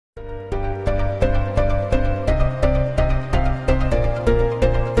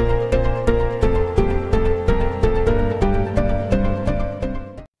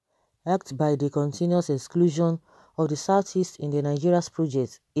shocked by the continuous exclusion of the Southeast in the Nigeria's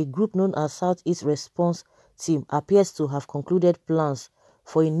project, a group known as Southeast Response Team appears to have concluded plans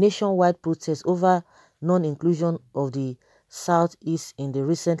for a nationwide protest over non-inclusion of the Southeast in the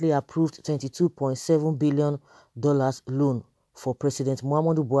recently approved $22.7 billion loan for President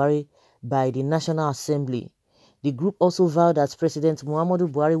Muhammadu Buhari by the National Assembly. The group also vowed that President Muhammadu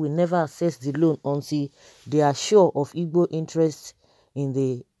Buhari will never access the loan until they are sure of Igbo interests in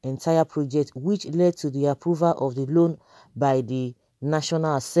the entire project, which led to the approval of the loan by the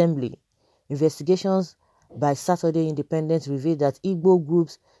National Assembly. Investigations by Saturday Independent revealed that Igbo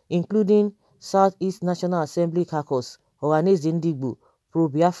groups, including Southeast National Assembly Caucus, Ohaneze Ndigbo,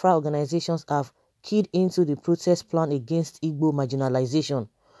 pro-Biafra organizations have keyed into the protest plan against Igbo marginalization.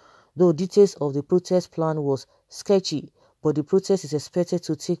 Though details of the protest plan was sketchy, but the protest is expected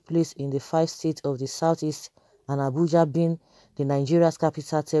to take place in the 5 states of the Southeast and Abuja being the Nigeria's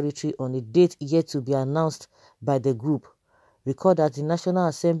capital territory on a date yet to be announced by the group. Recall that the National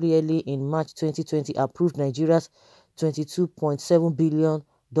Assembly early in March 2020 approved Nigeria's $22.7 billion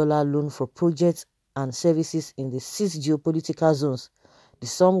loan for projects and services in the 6 geopolitical zones. The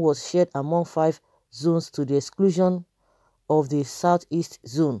sum was shared among 5 zones to the exclusion of the Southeast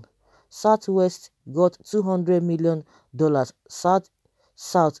zone. Southwest got $200 million, South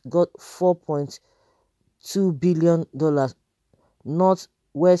got $4.2 billion,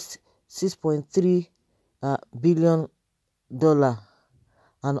 Northwest $6.3 billion,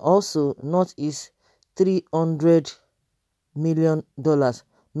 and also Northeast $300 million,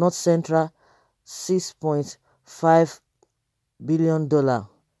 North Central $6.5 billion,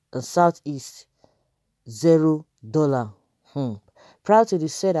 and Southeast $0. Prior to the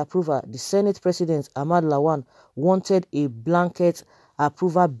said approval, the Senate President Ahmad Lawan wanted a blanket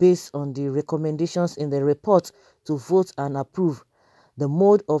approval based on the recommendations in the report to vote and approve. The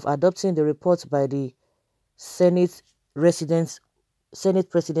mode of adopting the report by the Senate President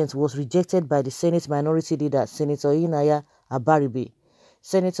was rejected by the Senate Minority Leader, Senator Inaya Abaribe.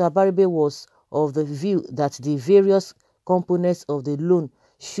 Senator Abaribe was of the view that the various components of the loan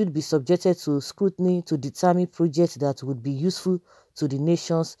should be subjected to scrutiny to determine projects that would be useful to the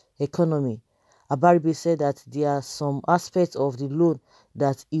nation's economy. Abaribe said that there are some aspects of the loan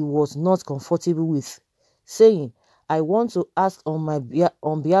that he was not comfortable with, saying, "I want to ask on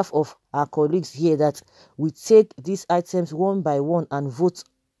behalf of our colleagues here that we take these items one by one and vote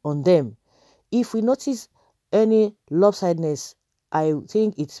on them. If we notice any lopsidedness, I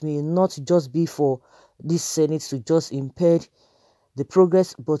think it may not just be for this Senate to just impede the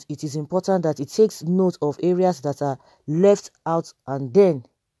progress, but it is important that it takes note of areas that are left out, and then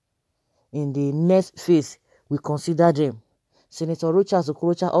in the next phase we consider them." Senator Rochas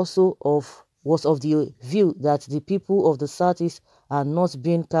Okorocha also was of the view that the people of the Southeast are not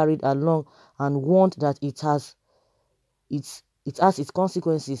being carried along and warned that it has its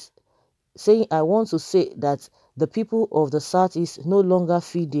consequences, saying, "I want to say that the people of the Southeast no longer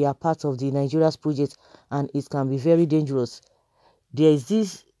feel they are part of the Nigeria's project, and it can be very dangerous. There is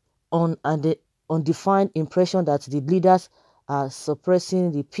this undefined impression that the leaders are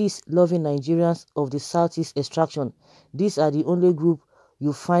suppressing the peace-loving Nigerians of the Southeast extraction. These are the only group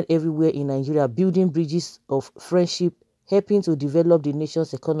you find everywhere in Nigeria, building bridges of friendship, helping to develop the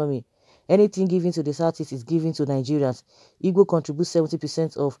nation's economy. Anything given to the Southeast is given to Nigerians. Igbo contributes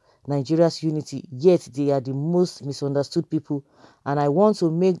 70% of Nigeria's unity, yet they are the most misunderstood people, and I want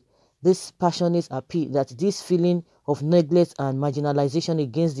to make this passionate appeal that this feeling of neglect and marginalization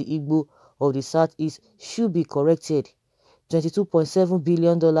against the Igbo of the Southeast should be corrected. $22.7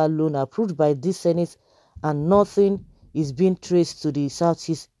 billion loan approved by this Senate and nothing is being traced to the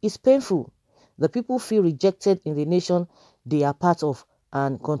Southeast is painful. The people feel rejected in the nation they are part of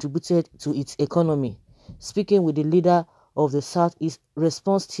and contributed to its economy." Speaking with the leader of the Southeast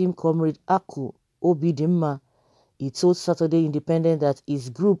Response Team, Comrade Aku Obidimma, he told Saturday Independent that his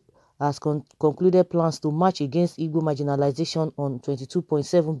group has concluded plans to march against Igbo marginalization on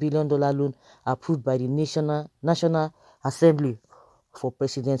 $22.7 billion loan approved by the National Assembly for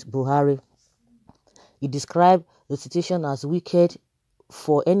President Buhari. He described the situation as wicked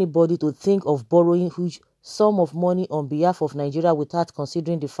for anybody to think of borrowing huge sum of money on behalf of Nigeria without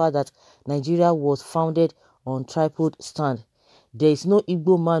considering the fact that Nigeria was founded on tripod stand. There is no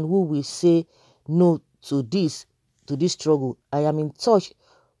Igbo man who will say no to this struggle. I am in touch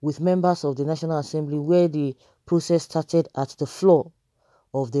with members of the National Assembly where the process started at the floor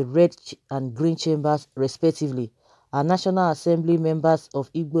of the red and green chambers respectively. Our National Assembly members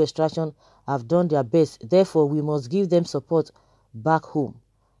of Igbo extraction have done their best, therefore we must give them support back home.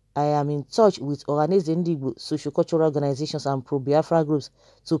 I am in touch with organized Igbo socio-cultural organizations and pro-Biafra groups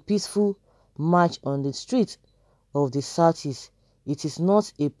to peaceful march on the streets of the Southeast. It is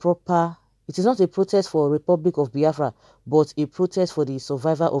not a protest for Republic of Biafra, but a protest for the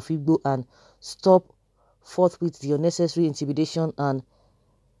survival of Igbo, and stop forthwith the unnecessary intimidation and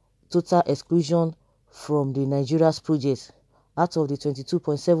total exclusion from the Nigeria's projects. Out of the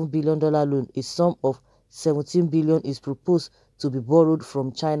 $22.7 billion loan, a sum of $17 billion is proposed to be borrowed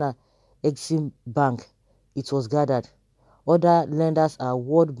from China Exim Bank, it was gathered. Other lenders are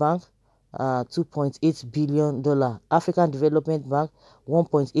World Bank, $2.8 billion, African Development Bank,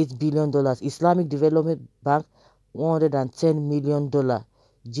 $1.8 billion, Islamic Development Bank, $110 million,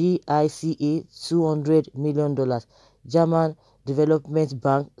 GICA, $200 million, German Development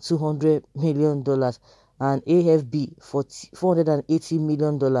Bank, $200 million, and AFB, $480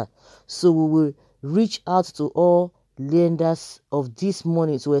 million. So we will reach out to all lenders of this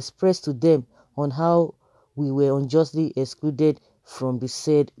money to express to them on how we were unjustly excluded from the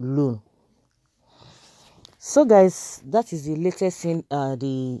said loan. So guys, that is the latest thing that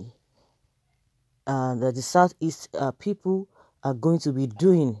the Southeast people are going to be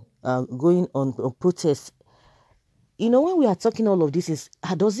doing, going on protest. You know, when we are talking all of this,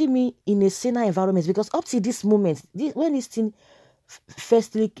 does it mean in a saner environment? Because up to this moment, when this thing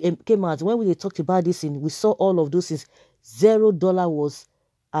firstly came out, when we talked about this thing, we saw all of those things. $0 was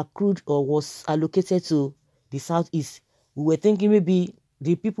accrued or was allocated to the Southeast. We were thinking maybe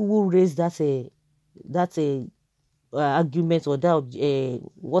the people who raised that argument or that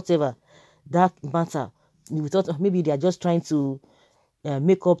whatever that matter, we thought maybe they are just trying to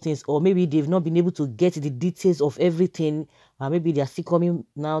make up things, or maybe they've not been able to get the details of everything, maybe they are still coming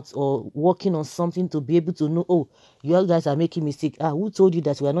out or working on something to be able to know, oh, you guys are making mistake. Who told you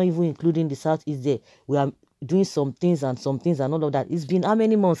that we are not even including the Southeast there? We are doing some things and all of that. It's been how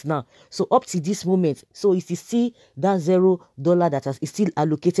many months now? So up to this moment, so it is still that $0 that is still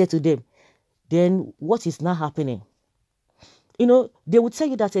allocated to them. Then what is now happening? You know, they would tell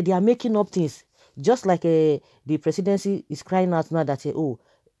you that they are making up things. Just like the presidency is crying out now that,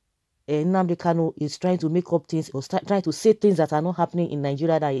 Nnamdi Kanu is trying to make up things or trying to say things that are not happening in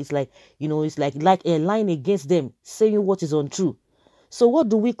Nigeria, that it's like, you know, it's like a line against them, saying what is untrue. So what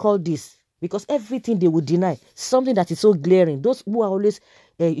do we call this? Because everything they would deny, something that is so glaring. Those who are always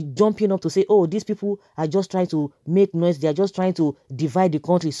jumping up to say, oh, these people are just trying to make noise, they are just trying to divide the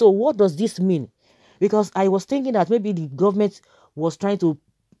country. So what does this mean? Because I was thinking that maybe the government was trying to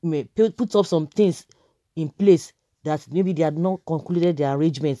put up some things in place, that maybe they had not concluded their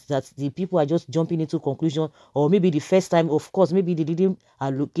arrangements, that the people are just jumping into conclusion, or maybe the first time, of course, maybe they didn't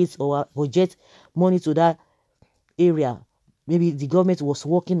allocate or budget money to that area. Maybe the government was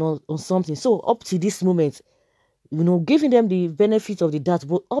working on something. So up to this moment, you know, giving them the benefit of the doubt,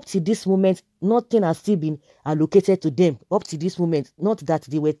 but up to this moment, nothing has still been allocated to them. Up to this moment, not that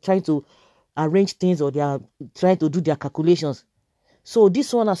they were trying to arrange things or they are trying to do their calculations. So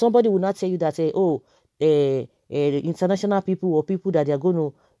this one, somebody will not tell you that, international people or people that they are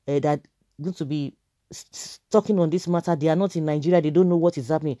going to be talking on this matter, they are not in Nigeria, they don't know what is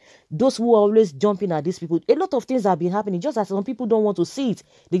happening. Those who are always jumping at these people, a lot of things have been happening, just as some people don't want to see it.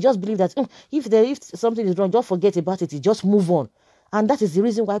 They just believe that if something is wrong, just forget about it, just move on. And that is the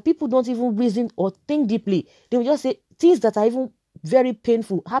reason why people don't even reason or think deeply. They will just say things that are even very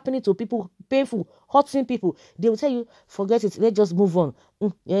painful, happening to people, painful, hurting people. They will tell you, forget it, let's just move on.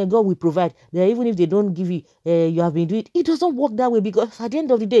 God will provide. Even if they don't give you, you have been doing it. It doesn't work that way, because at the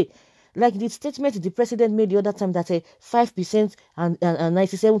end of the day, like the statement the president made the other time that 5% and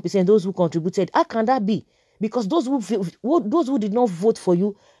 97% those who contributed. How can that be? Because those who did not vote for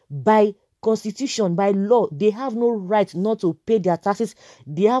you, by constitution, by law, they have no right not to pay their taxes.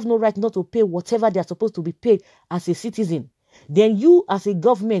 They have no right not to pay whatever they are supposed to be paid as a citizen. Then you, as a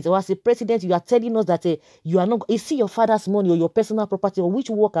government or as a president, you are telling us that you are not. You see your father's money or your personal property, or which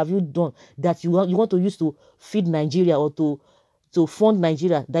work have you done that you want to use to feed Nigeria or to fund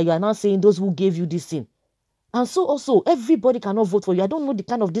Nigeria, that you are now saying those who gave you this thing. And so also, everybody cannot vote for you. I don't know the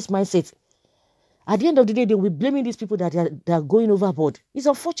kind of this mindset. At the end of the day, they will be blaming these people that they are going overboard. It's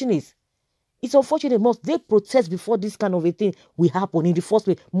unfortunate. It's unfortunate. Must they protest before this kind of a thing will happen in the first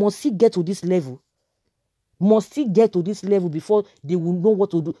place? Must he get to this level? Must he get to this level before they will know what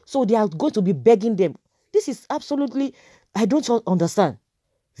to do? So they are going to be begging them. This is absolutely, I don't understand.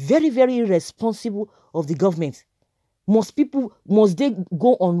 Very, very irresponsible of the government. Must they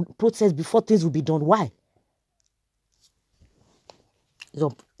go on protest before things will be done? Why?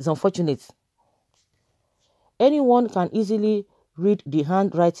 It's unfortunate. Anyone can easily read the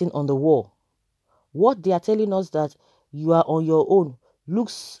handwriting on the wall. What they are telling us, that you are on your own.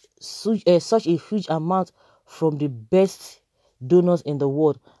 looks such a huge amount from the best donors in the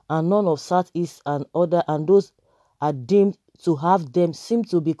world, and none of Southeast and those are deemed to have them seem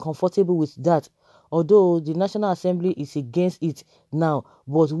to be comfortable with that. Although the National Assembly is against it now,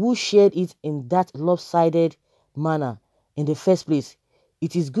 but who shared it in that lopsided manner in the first place?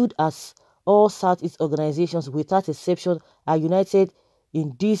 It is good as all Southeast organizations, without exception, are united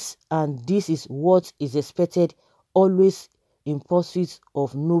in this, and this is what is expected, always in pursuit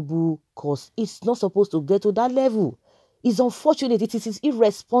of noble cause. It's not supposed to get to that level. It's unfortunate. It is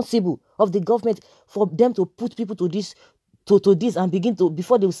irresponsible of the government for them to put people to this and begin to,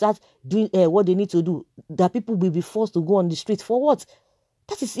 before they start doing what they need to do, that people will be forced to go on the street for what?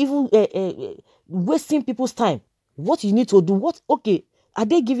 That is even wasting people's time. What you need to do, what? Okay, are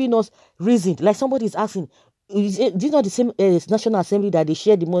they giving us reason? Like somebody is asking, is this not the same National Assembly that they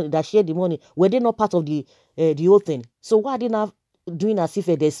share the money? Were they not part of the whole thing? So why are they now doing as if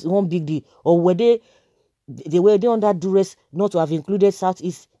there's one big deal? Or were they under duress not to have included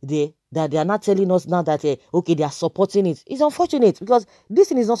Southeast there, that they are not telling us now that okay, they are supporting it? It's unfortunate, because this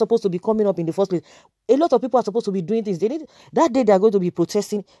thing is not supposed to be coming up in the first place. A lot of people are supposed to be doing things. They need that day, they are going to be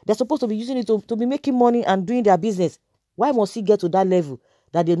protesting. They're supposed to be using it to be making money and doing their business. Why must it get to that level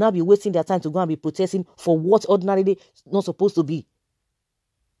that they'll now be wasting their time to go and be protesting for what ordinarily not supposed to be?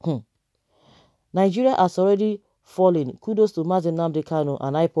 Nigeria has already fallen. Kudos to Mazi Nnamdi Kanu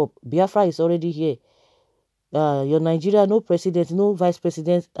and IPOB. Biafra is already here. Your Nigeria, no president, no vice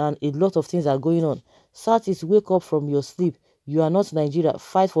president, and a lot of things are going on. Southeast, wake up from your sleep. You are not Nigeria.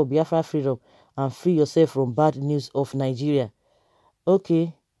 Fight for Biafra freedom and free yourself from bad news of Nigeria.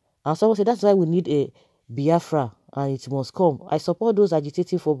 Okay. And someone said that's why we need a Biafra, and it must come. I support those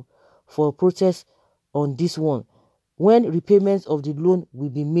agitating for protest on this one. When repayments of the loan will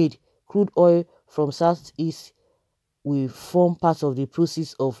be made, crude oil from Southeast will form part of the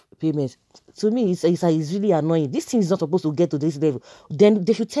process of payments. To me, it's really annoying. This thing is not supposed to get to this level. Then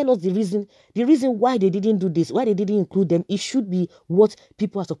they should tell us the reason why they didn't do this, why they didn't include them. It should be what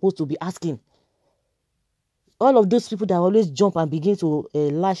people are supposed to be asking. All of those people that always jump and begin to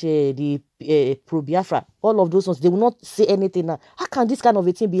lash the pro-Biafra, all of those ones, they will not say anything now. How can this kind of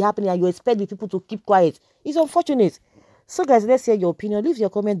a thing be happening and you expect the people to keep quiet? It's unfortunate. So guys, let's hear your opinion. Leave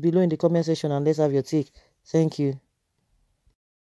your comment below in the comment section and let's have your take. Thank you.